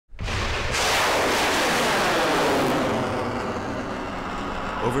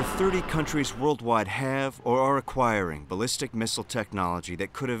Over 30 countries worldwide have or are acquiring ballistic missile technology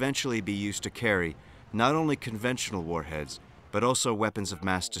that could eventually be used to carry not only conventional warheads, but also weapons of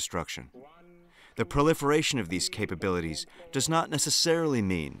mass destruction. The proliferation of these capabilities does not necessarily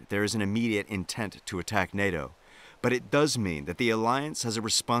mean there is an immediate intent to attack NATO, but it does mean that the alliance has a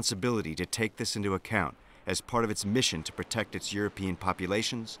responsibility to take this into account as part of its mission to protect its European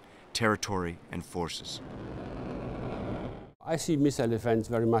populations, territory, and forces. I see missile defense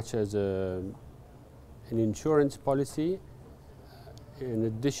very much as an insurance policy, an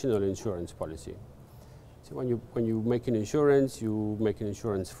additional insurance policy. So when you make an insurance, you make an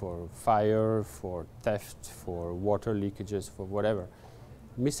insurance for fire, for theft, for water leakages, for whatever.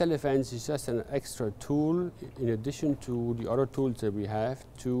 Missile defense is just an extra tool in addition to the other tools that we have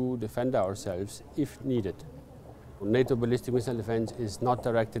to defend ourselves if needed. NATO ballistic missile defense is not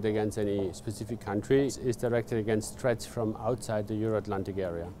directed against any specific country. It's directed against threats from outside the Euro-Atlantic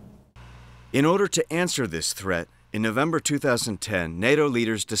area. In order to answer this threat, in November 2010, NATO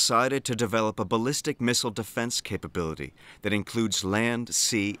leaders decided to develop a ballistic missile defense capability that includes land,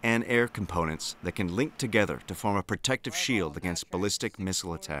 sea, and air components that can link together to form a protective shield against ballistic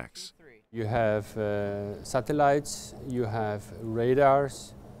missile attacks. You have satellites, you have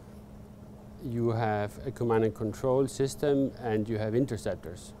radars, you have a command and control system, and you have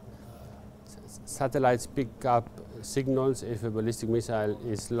interceptors. Satellites pick up signals if a ballistic missile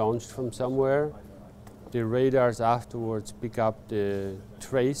is launched from somewhere. The radars afterwards pick up the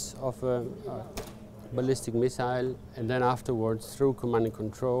trace of a ballistic missile, and then afterwards, through command and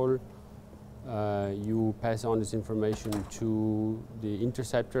control, you pass on this information to the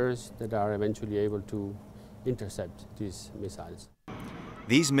interceptors that are eventually able to intercept these missiles.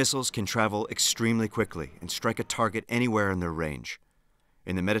 These missiles can travel extremely quickly and strike a target anywhere in their range.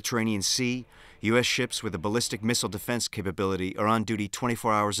 In the Mediterranean Sea, U.S. ships with a ballistic missile defense capability are on duty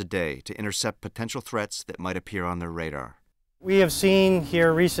 24 hours a day to intercept potential threats that might appear on their radar. We have seen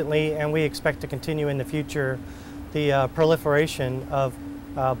here recently, and we expect to continue in the future, the proliferation of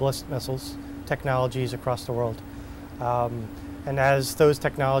ballistic missiles technologies across the world. And as those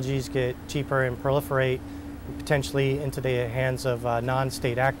technologies get cheaper and proliferate potentially into the hands of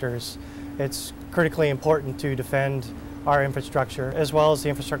non-state actors, it's critically important to defend our infrastructure as well as the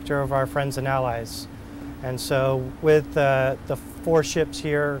infrastructure of our friends and allies. And so with the 4 ships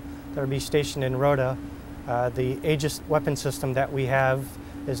here that will be stationed in Rota, the Aegis weapon system that we have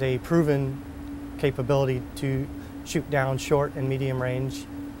is a proven capability to shoot down short and medium range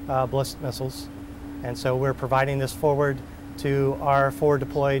ballistic missiles. And so we're providing this forward to our 4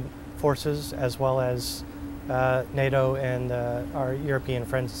 deployed forces as well as NATO and our European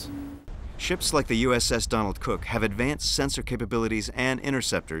friends. Ships like the USS Donald Cook have advanced sensor capabilities and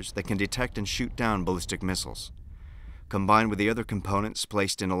interceptors that can detect and shoot down ballistic missiles. Combined with the other components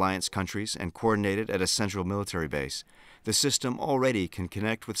placed in alliance countries and coordinated at a central military base, the system already can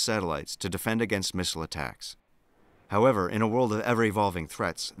connect with satellites to defend against missile attacks. However, in a world of ever-evolving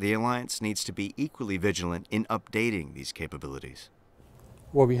threats, the alliance needs to be equally vigilant in updating these capabilities.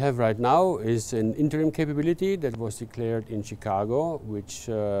 What we have right now is an interim capability that was declared in Chicago, which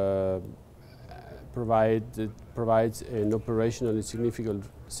provides an operationally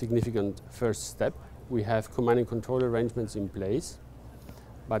significant first step. We have command and control arrangements in place,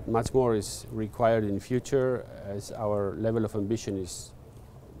 but much more is required in future as our level of ambition is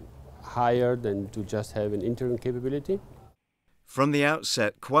higher than to just have an interim capability. From the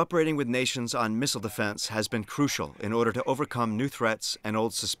outset, cooperating with nations on missile defense has been crucial in order to overcome new threats and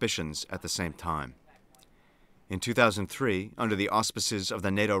old suspicions at the same time. In 2003, under the auspices of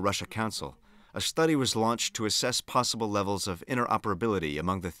the NATO-Russia Council, a study was launched to assess possible levels of interoperability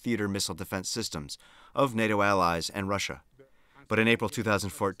among the theater missile defense systems of NATO allies and Russia. But in April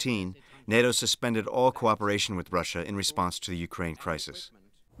 2014, NATO suspended all cooperation with Russia in response to the Ukraine crisis.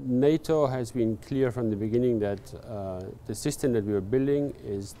 NATO has been clear from the beginning that the system that we are building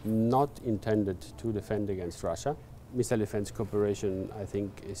is not intended to defend against Russia. Missile defense cooperation, I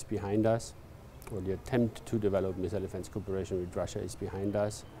think, is behind us, or the attempt to develop missile defense cooperation with Russia is behind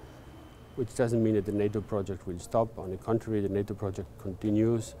us, which doesn't mean that the NATO project will stop. On the contrary, the NATO project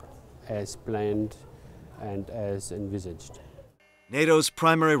continues as planned and as envisaged. NATO's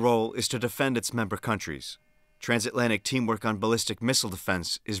primary role is to defend its member countries. Transatlantic teamwork on ballistic missile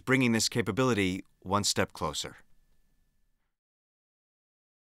defense is bringing this capability one step closer.